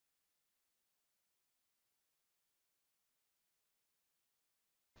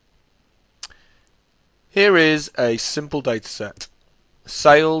Here is a simple data set.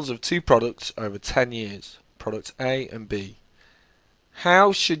 Sales of two products over 10 years, products A and B.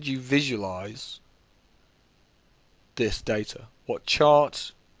 How should you visualize this data? What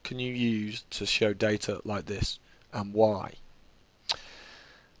charts can you use to show data like this, and why?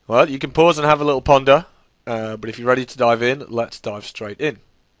 Well, you can pause and have a little ponder, but if you're ready to dive in, let's dive straight in.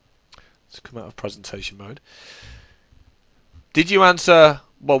 Let's come out of presentation mode. Did you answer,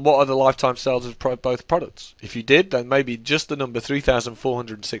 well, what are the lifetime sales of both products? If you did, then maybe just the number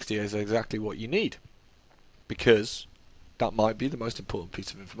 3,460 is exactly what you need, because that might be the most important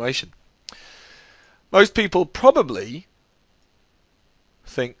piece of information. Most people probably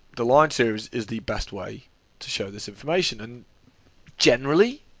think the line series is the best way to show this information, and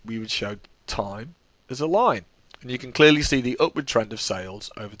generally we would show time as a line, and you can clearly see the upward trend of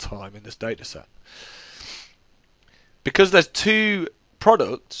sales over time in this data set. Because there's two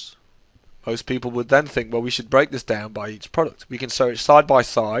products, most people would then think, well, we should break this down by each product. We can show it side by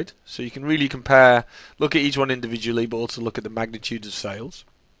side, so you can really compare, look at each one individually, but also look at the magnitudes of sales,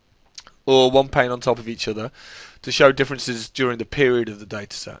 or one pane on top of each other to show differences during the period of the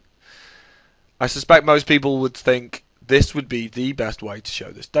data set. I suspect most people would think this would be the best way to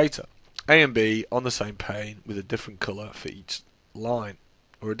show this data. A and B on the same pane with a different colour for each line,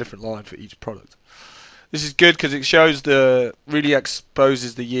 or a different line for each product. This is good because it shows really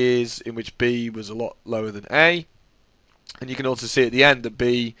exposes the years in which B was a lot lower than A, and you can also see at the end that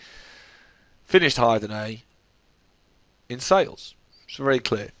B finished higher than A in sales. It's very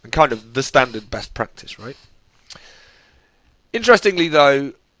clear and kind of the standard best practice, right? Interestingly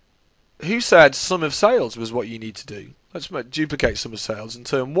though, who said sum of sales was what you need to do? Let's duplicate sum of sales and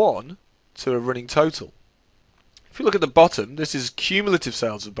turn 1 to a running total. If you look at the bottom, this is cumulative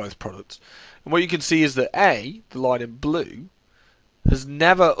sales of both products. And what you can see is that A, the line in blue, has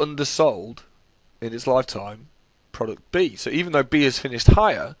never undersold in its lifetime product B. So even though B has finished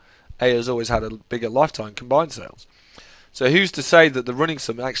higher, A has always had a bigger lifetime combined sales. So who's to say that the running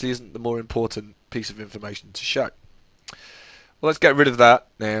sum actually isn't the more important piece of information to show? Well, let's get rid of that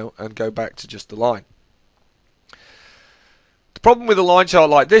now and go back to just the line. The problem with a line chart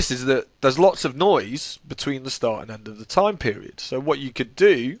like this is that there's lots of noise between the start and end of the time period. So what you could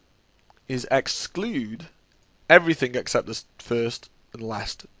do is exclude everything except the first and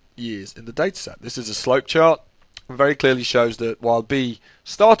last years in the dataset. This is a slope chart and very clearly shows that while B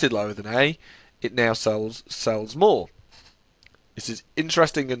started lower than A, it now sells more. This is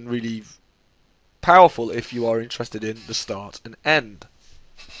interesting and really powerful if you are interested in the start and end.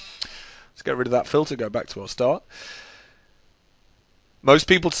 Let's get rid of that filter, go back to our start. Most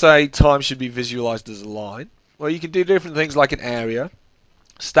people say time should be visualized as a line. Well, you can do different things like an area,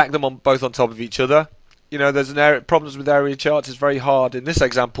 stack them both on top of each other. You know, there's problems with area charts. It's very hard in this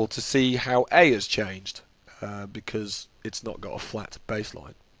example to see how A has changed because it's not got a flat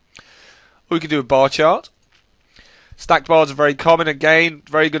baseline. Or we can do a bar chart. Stacked bars are very common, again,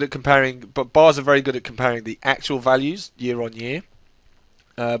 very good at comparing, but bars are very good at comparing the actual values year on year.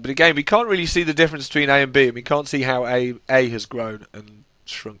 But again, we can't really see the difference between A and B, and we can't see how A has grown and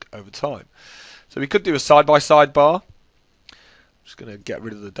shrunk over time. So we could do a side-by-side bar. I'm just going to get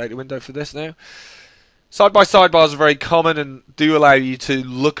rid of the data window for this now. Side-by-side bars are very common and do allow you to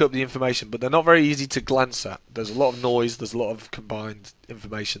look up the information, but they're not very easy to glance at. There's a lot of noise, there's a lot of combined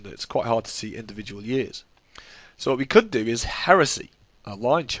information that it's quite hard to see individual years. So what we could do is heresy, a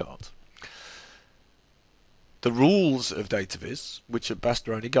line chart. The rules of DataViz, which at best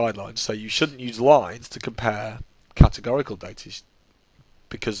are only guidelines, say you shouldn't use lines to compare categorical data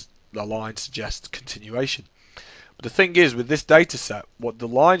because the line suggests continuation. But the thing is, with this data set, what the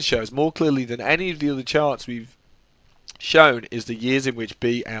line shows more clearly than any of the other charts we've shown is the years in which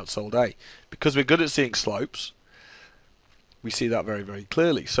B outsold A. Because we're good at seeing slopes, we see that very, very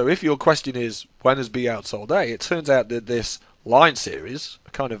clearly. So if your question is, when has B outsold A, it turns out that this line series, a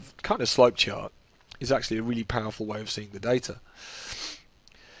kind of slope chart, is actually a really powerful way of seeing the data.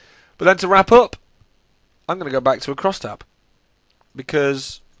 But then to wrap up, I'm going to go back to a crosstab,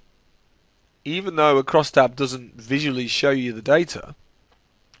 because even though a crosstab doesn't visually show you the data,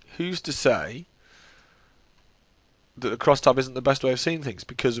 who's to say that a crosstab isn't the best way of seeing things?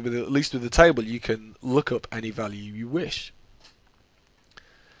 Because at least with the table you can look up any value you wish.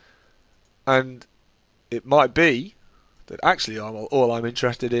 And it might be that actually all I'm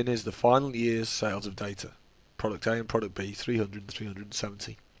interested in is the final year's sales of data. Product A and Product B, 300 and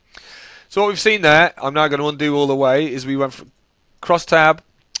 370. So what we've seen there, I'm now going to undo all the way, is we went from crosstab,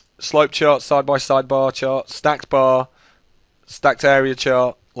 slope chart, side-by-side bar chart, stacked area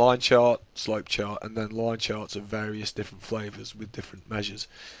chart, line chart, slope chart, and then line charts of various different flavours with different measures.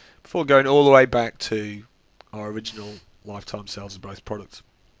 before going all the way back to our original lifetime sales of both products.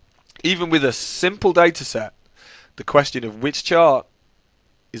 Even with a simple data set, the question of which chart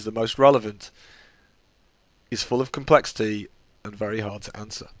is the most relevant is full of complexity and very hard to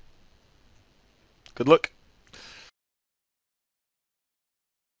answer. Good luck.